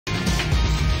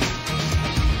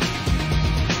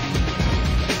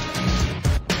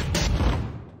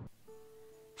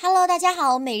大家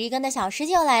好，每日更的小师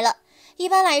姐又来了。一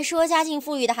般来说，家境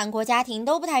富裕的韩国家庭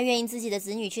都不太愿意自己的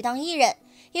子女去当艺人，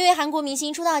因为韩国明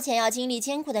星出道前要经历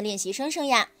艰苦的练习生生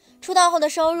涯，出道后的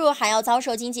收入还要遭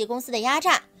受经纪公司的压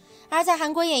榨。而在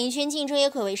韩国演艺圈竞争也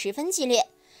可谓十分激烈，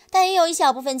但也有一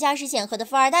小部分家世显赫的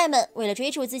富二代们，为了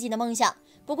追逐自己的梦想，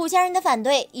不顾家人的反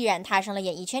对，毅然踏上了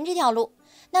演艺圈这条路。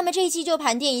那么这一期就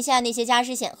盘点一下那些家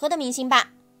世显赫的明星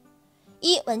吧。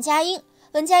1. 文佳英。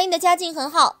文佳英的家境很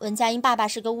好，文佳英爸爸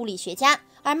是个物理学家，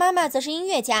而妈妈则是音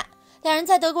乐家。两人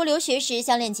在德国留学时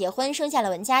相恋结婚，生下了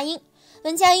文佳英。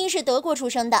文佳英是德国出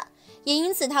生的，也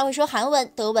因此她会说韩文、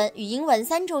德文与英文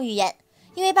3种语言。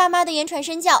因为爸妈的言传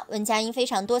身教，文佳英非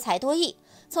常多才多艺，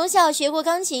从小学过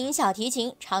钢琴、小提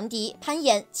琴、长笛、攀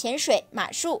岩、潜水、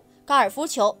马术、高尔夫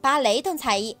球、芭蕾等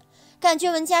才艺。感觉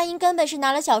文佳英根本是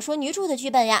拿了小说女主的剧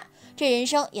本呀，这人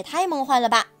生也太梦幻了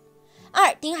吧。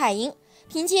2. 丁海寅。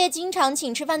凭借经常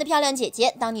请吃饭的漂亮姐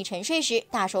姐当你沉睡时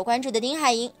大受关注的丁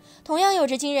海寅，同样有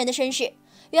着惊人的身世。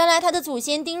原来他的祖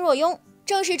先丁若雍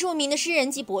正是著名的诗人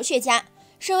及博学家，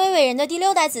身为伟人的第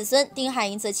6代子孙，丁海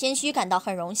寅则谦虚感到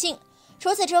很荣幸。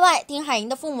除此之外，丁海寅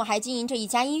的父母还经营着一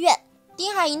家医院。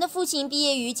丁海寅的父亲毕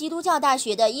业于基督教大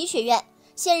学的医学院，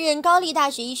现任高丽大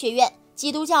学医学院、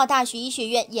基督教大学医学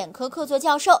院眼科客座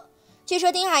教授。据说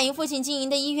丁海寅父亲经营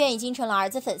的医院已经成了儿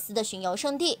子粉丝的巡游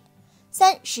圣地。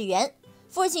3. 始源。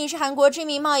父亲是韩国知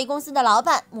名贸易公司的老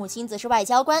板，母亲则是外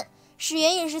交官。始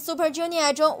源也是 Super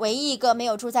Junior 中唯一一个没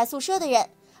有住在宿舍的人。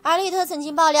而利特曾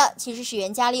经爆料，其实始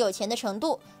源家里有钱的程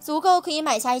度足够可以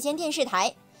买下一间电视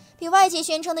台，比外界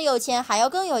宣称的有钱还要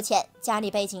更有钱，家里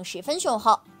背景十分雄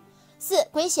厚。4.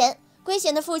 圭贤。圭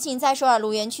贤的父亲在首尔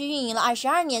卢园区运营了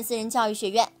22年私人教育学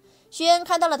院，学院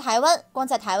开到了台湾，光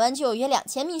在台湾就有约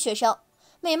2000名学生。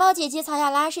美貌姐姐曹亚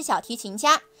拉是小提琴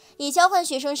家，以交换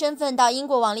学生身份到英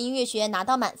国王立音乐学院拿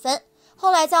到满分，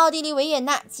后来在奥地利维也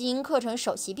纳基因课程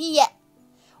首席毕业。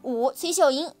5. 崔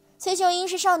秀英。崔秀英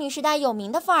是少女时代有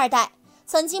名的富二代，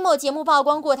曾经某节目曝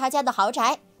光过她家的豪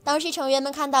宅，当时成员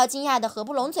们看到惊讶的合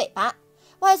不拢嘴巴。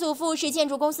外祖父是建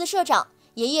筑公司社长，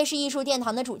爷爷是艺术殿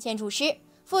堂的主建筑师，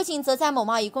父亲则在某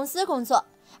贸易公司工作，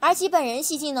而其本人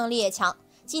吸金能力也强，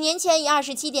几年前以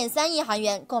27.3亿韩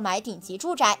元购买顶级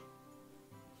住宅。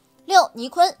6. 倪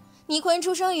坤。倪坤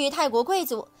出生于泰国贵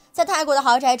族，在泰国的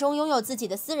豪宅中拥有自己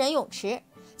的私人泳池。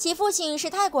其父亲是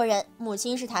泰国人，母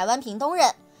亲是台湾屏东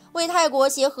人，为泰国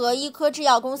协和医科制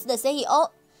药公司的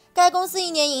CEO， 该公司1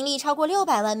年盈利超过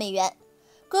600万美元。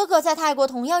哥哥在泰国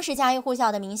同样是家喻户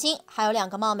晓的明星，还有2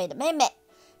个貌美的妹妹。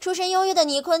出身优越的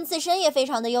倪坤自身也非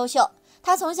常的优秀，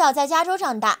他从小在加州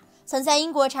长大，曾在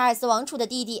英国查尔斯王储的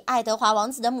弟弟爱德华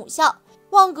王子的母校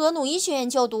旺格努医学院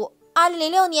就读。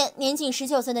2006年，年仅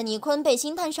19岁的倪坤被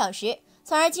星探赏识，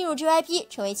从而进入 JYP，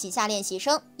 成为旗下练习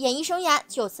生，演艺生涯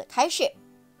就此开始。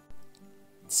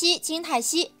7. 金泰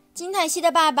熙。金泰熙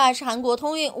的爸爸是韩国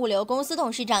通运物流公司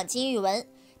董事长金宇文，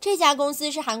这家公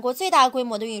司是韩国最大规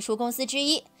模的运输公司之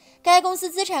一，该公司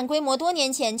资产规模多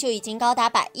年前就已经高达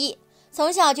100亿。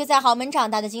从小就在豪门长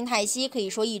大的金泰熙，可以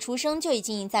说一出生就已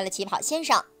经赢在了起跑线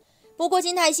上。不过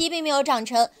金泰熙并没有长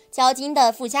成骄金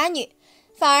的富家女，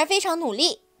反而非常努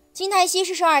力。金泰熙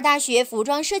是首尔大学服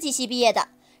装设计系毕业的，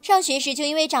上学时就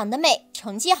因为长得美、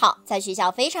成绩好，在学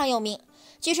校非常有名。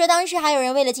据说当时还有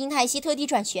人为了金泰熙特地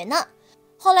转学呢。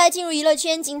后来进入娱乐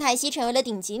圈，金泰熙成为了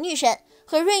顶级女神，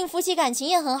和 Rain 夫妻感情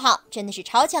也很好，真的是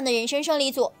超强的人生胜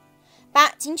利组。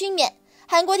8. 金俊勉。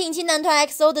韩国顶级男团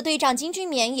XO 的队长金俊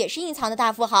勉也是隐藏的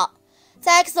大富豪。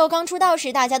在 XO 刚出道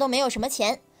时，大家都没有什么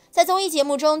钱，在综艺节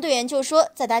目中，队员就说，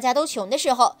在大家都穷的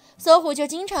时候，搜狐就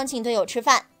经常请队友吃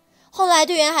饭。后来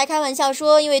队员还开玩笑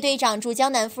说，因为队长住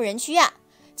江南富人区啊，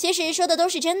其实说的都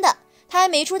是真的。他还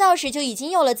没出道时就已经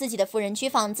有了自己的富人区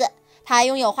房子，他还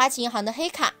拥有花旗银行的黑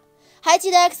卡。还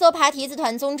记得 XO 爬梯子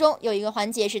团综中有一个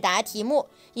环节是答题目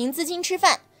赢资金吃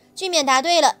饭，俊勉答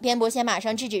对了，边伯贤马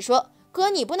上制止说，哥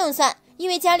你不能算，因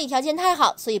为家里条件太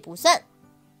好，所以不算。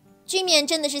俊勉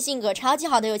真的是性格超级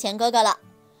好的有钱哥哥了。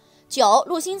9.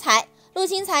 陆星材。陆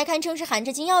星材堪称是含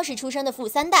着金钥匙出生的富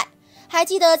3代。还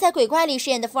记得在鬼怪里饰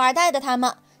演的富二代的他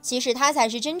吗？其实他才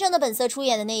是真正的本色出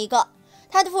演的那一个。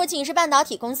他的父亲是半导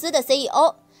体公司的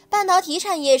CEO， 半导体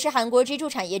产业是韩国支柱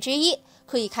产业之一，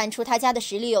可以看出他家的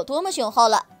实力有多么雄厚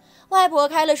了。外婆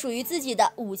开了属于自己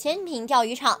的5000平钓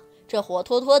鱼场，这活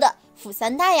脱脱的富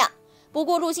3代呀。不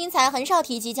过陆星材很少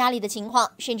提及家里的情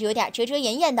况，甚至有点遮遮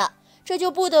掩掩的，这就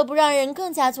不得不让人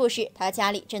更加坐实他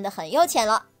家里真的很有钱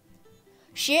了。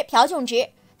10. 朴炯植。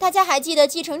大家还记得《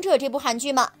继承者》这部韩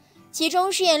剧吗？其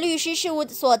中饰演律师事务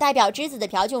所代表之子的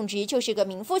朴炯植就是个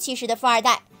名副其实的富二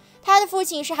代。他的父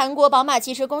亲是韩国宝马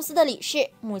汽车公司的理事，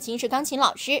母亲是钢琴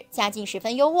老师，家境十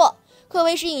分优渥，可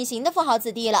谓是隐形的富豪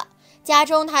子弟了。家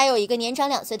中他还有一个年长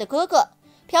2岁的哥哥。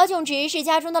朴炯植是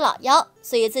家中的老幺，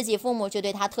所以自己父母就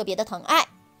对他特别的疼爱。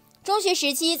中学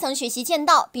时期曾学习剑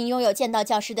道，并拥有剑道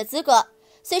教师的资格。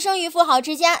虽生于富豪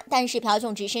之家，但是朴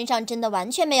炯植身上真的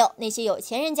完全没有那些有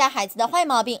钱人家孩子的坏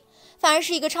毛病，反而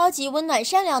是一个超级温暖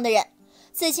善良的人。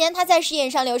此前他在饰演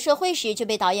上流社会时就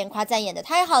被导演夸赞演得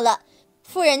太好了，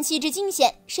富人气质尽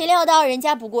显，谁料到人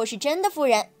家不过是真的富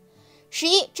人。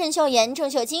11. 郑秀妍、郑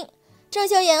秀晶。郑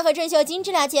秀妍和郑秀晶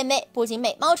这俩姐妹不仅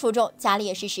美貌出众，家里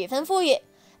也是十分富裕。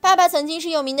爸爸曾经是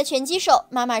有名的拳击手，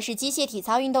妈妈是机械体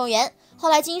操运动员，后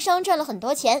来经商赚了很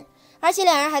多钱。而且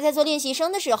两人还在做练习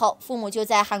生的时候，父母就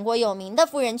在韩国有名的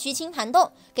富人区青潭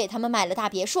洞给他们买了大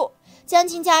别墅，将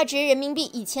近价值人民币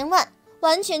1000万，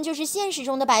完全就是现实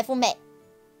中的白富美。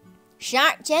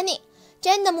12.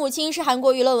 Jennie 的母亲是韩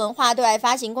国娱乐文化对外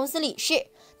发行公司理事，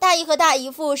大姨和大姨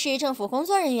父是政府工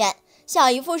作人员，小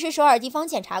姨父是首尔地方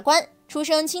检察官，出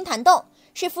生青潭洞，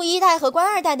是富1代和官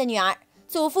2代的女儿。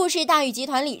祖父是大宇集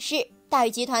团理事，大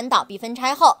宇集团倒闭分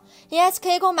拆后，以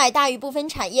SK 购买大宇部分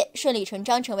产业，顺理成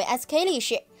章成为 SK 理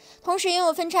事，同时拥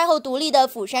有分拆后独立的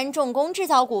釜山重工制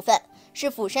造股份，是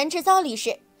釜山制造理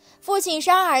事。父亲是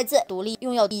2儿子，独立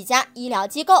拥有一家医疗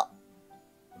机构。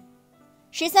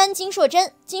13. 金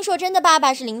硕珍的爸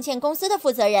爸是零件公司的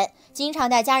负责人，经常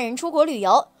带家人出国旅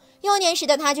游。幼年时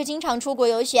的他就经常出国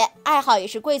游学，爱好也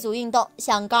是贵族运动，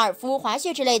像高尔夫、滑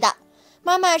雪之类的。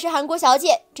妈妈是韩国小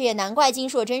姐，这也难怪金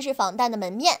硕珍是防弹的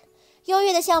门面，优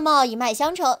越的相貌一脉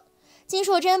相承。金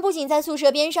硕珍不仅在宿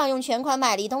舍边上用全款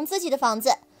买了一栋自己的房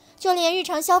子，就连日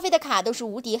常消费的卡都是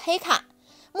无敌黑卡。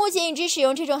目前一直使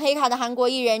用这种黑卡的韩国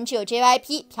艺人只有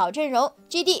JYP、朴正荣、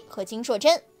GD 和金硕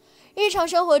珍。日常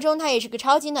生活中他也是个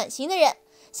超级暖心的人，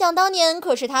想当年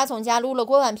可是他从家撸了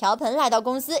锅碗瓢盆来到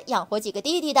公司养活几个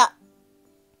弟弟的。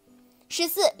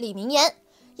14. 李敏鎬。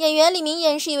演员李敏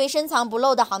鎬是一位深藏不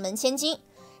露的豪门千金，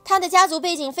她的家族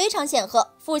背景非常显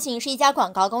赫，父亲是一家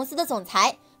广告公司的总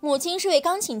裁，母亲是位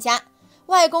钢琴家，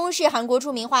外公是韩国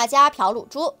著名画家朴鲁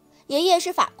珠，爷爷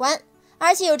是法官。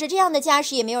而且有着这样的家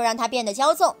世也没有让她变得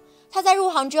骄纵，她在入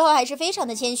行之后还是非常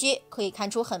的谦虚，可以看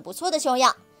出很不错的修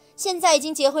养。现在已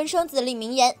经结婚生子的李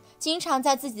敏鎬经常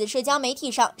在自己的社交媒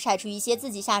体上晒出一些自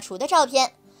己下厨的照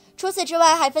片，除此之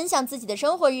外还分享自己的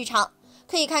生活日常，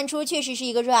可以看出确实是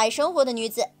一个热爱生活的女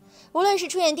子。无论是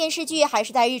出演电视剧还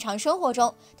是在日常生活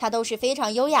中，她都是非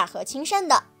常优雅和亲善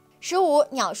的。15.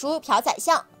 鸟叔朴宰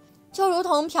相。就如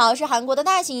同朴是韩国的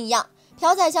大姓一样，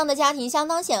朴宰相的家庭相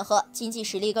当显赫，经济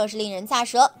实力更是令人咋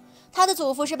舌。他的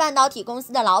祖父是半导体公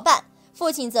司的老板，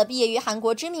父亲则毕业于韩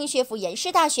国知名学府延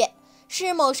世大学，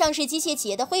是某上市机械企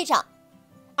业的会长，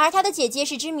而他的姐姐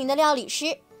是知名的料理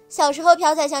师。小时候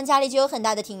朴宰相家里就有很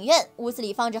大的庭院，屋子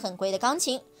里放着很贵的钢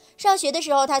琴，上学的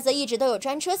时候他则一直都有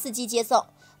专车司机接送，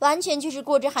完全就是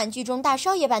过着韩剧中大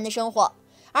少爷般的生活。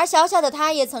而小小的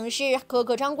他也曾是哥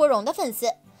哥张国荣的粉丝，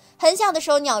很小的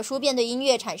时候鸟叔便对音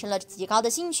乐产生了极高的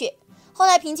兴趣，后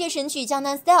来凭借神曲《江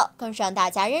南 Style》更是让大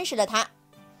家认识了他。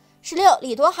16.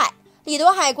 李多海。李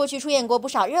多海过去出演过不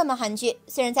少热门韩剧，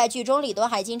虽然在剧中李多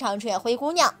海经常出演灰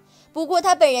姑娘，不过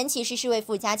他本人其实是位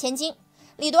富家千金。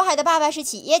李多海的爸爸是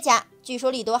企业家，据说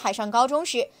李多海上高中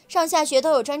时上下学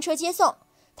都有专车接送。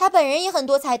他本人也很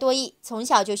多才多艺，从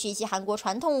小就学习韩国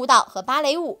传统舞蹈和芭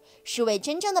蕾舞，是位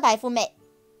真正的白富美。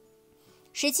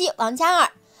17. 王嘉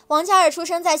尔。王嘉尔出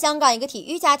生在香港一个体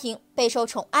育家庭，备受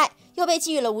宠爱，又被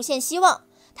寄予了无限希望。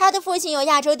他的父亲有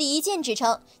亚洲第一剑之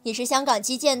称，也是香港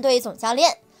击剑队总教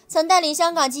练，曾带领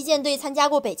香港击剑队参加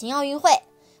过北京奥运会。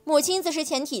母亲则是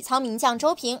前体操名将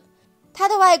周平。他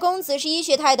的外公则是医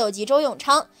学泰斗级周永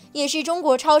昌，也是中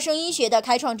国超声医学的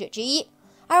开创者之一。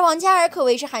而王嘉尔可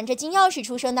谓是含着金钥匙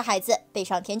出生的孩子，被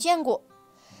上天眷顾。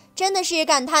真的是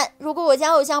感叹，如果我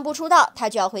家偶像不出道，他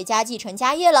就要回家继承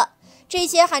家业了。这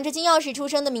些含着金钥匙出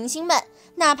生的明星们，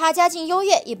哪怕家境优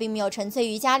越，也并没有沉醉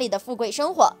于家里的富贵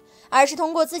生活，而是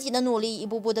通过自己的努力一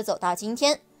步步的走到今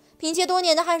天，凭借多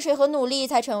年的汗水和努力，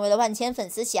才成为了万千粉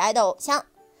丝喜爱的偶像。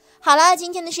好啦，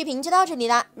今天的视频就到这里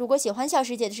啦。如果喜欢小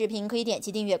师姐的视频，可以点击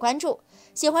订阅关注。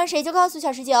喜欢谁就告诉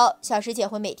小师姐哦，小师姐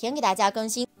会每天给大家更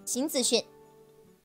新新资讯。